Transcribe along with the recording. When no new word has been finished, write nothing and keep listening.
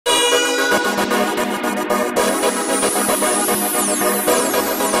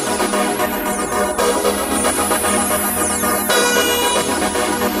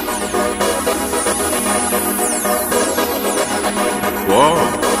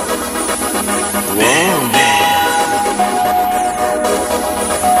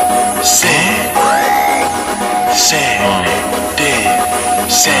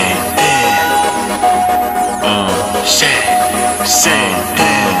You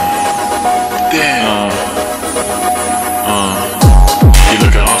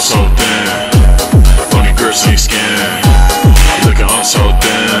lookin' all so thin, bony grizzly skin. You lookin' all so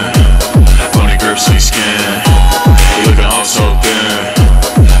thin, bony grizzly skin. You lookin' all so thin,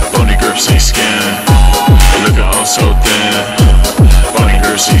 bony grizzly skin. You lookin' all so thin, bony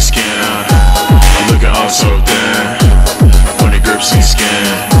grizzly skin. You lookin' all so thin, bony grizzly skin.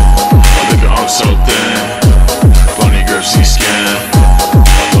 You lookin' all so thin, bony grizzly skin.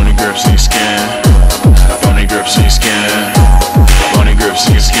 Bony grizzly skin, bony grizzly skin. Bunny grips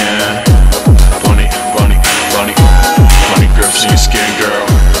in your skin, bunny grips in your skin, girl.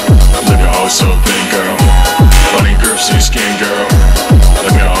 Lookin' oh so thin, girl. Bunny grips in your skin, girl.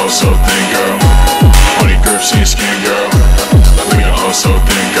 Lookin' oh so thin, girl. Bunny grips in your skin, girl. Lookin' oh so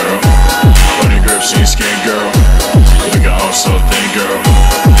thin, girl. Bunny grips in your skin, girl. Lookin' oh so thin, girl.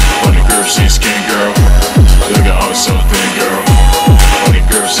 Bunny grips in your skin, girl. Lookin' oh so thin, girl. Bunny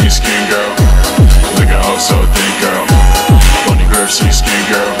grips in your skin, girl. Lookin' oh so thin, girl. Bunny grips in your skin,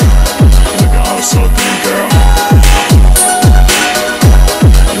 girl. You lookin' oh so thin, girl.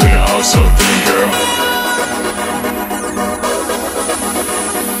 You lookin' oh so thin, girl.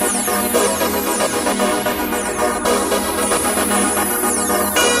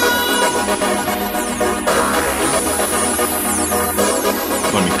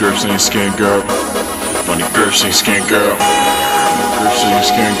 Bunny grips in your skin, girl. Bunny grips in your skin, girl. Bunny grips in your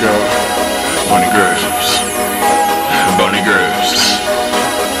skin, girl. Bunny grips. Bunny grips,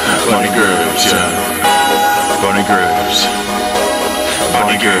 bunny grips, yeah. Bunny grips,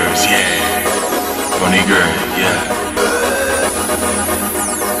 bunny grips, yeah. Bunny grips, yeah.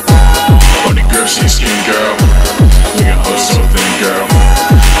 Bunny grips in your skin, girl. Lookin' oh so thin, girl.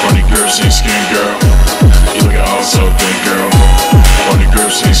 Bunny grips in your skin, girl. You lookin' oh so thin, girl. Bunny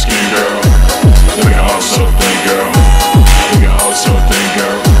grips in your skin, girl. Lookin' oh so thin, girl. Lookin' oh so thin,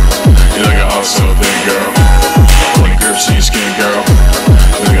 girl. You lookin' oh so thin, girl. Bunny grips in your skin, girl.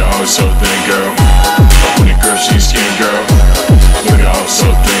 Lookin' oh so thin, girl. Bunny grips in your skin, girl. Lookin' oh so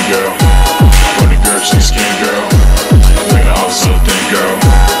thin, girl. Bunny grips in your skin, girl. Lookin' oh so thin, girl.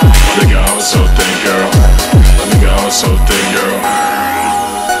 Lookin' oh so thin, girl. Lookin' oh so thin, girl.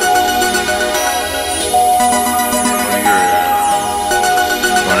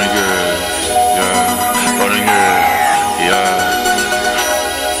 Bunny grips, yeah. Bunny grips, yeah.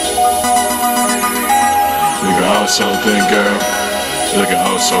 Lookin' oh so thin, girl. Lookin'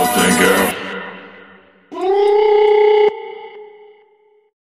 oh so thin, girl.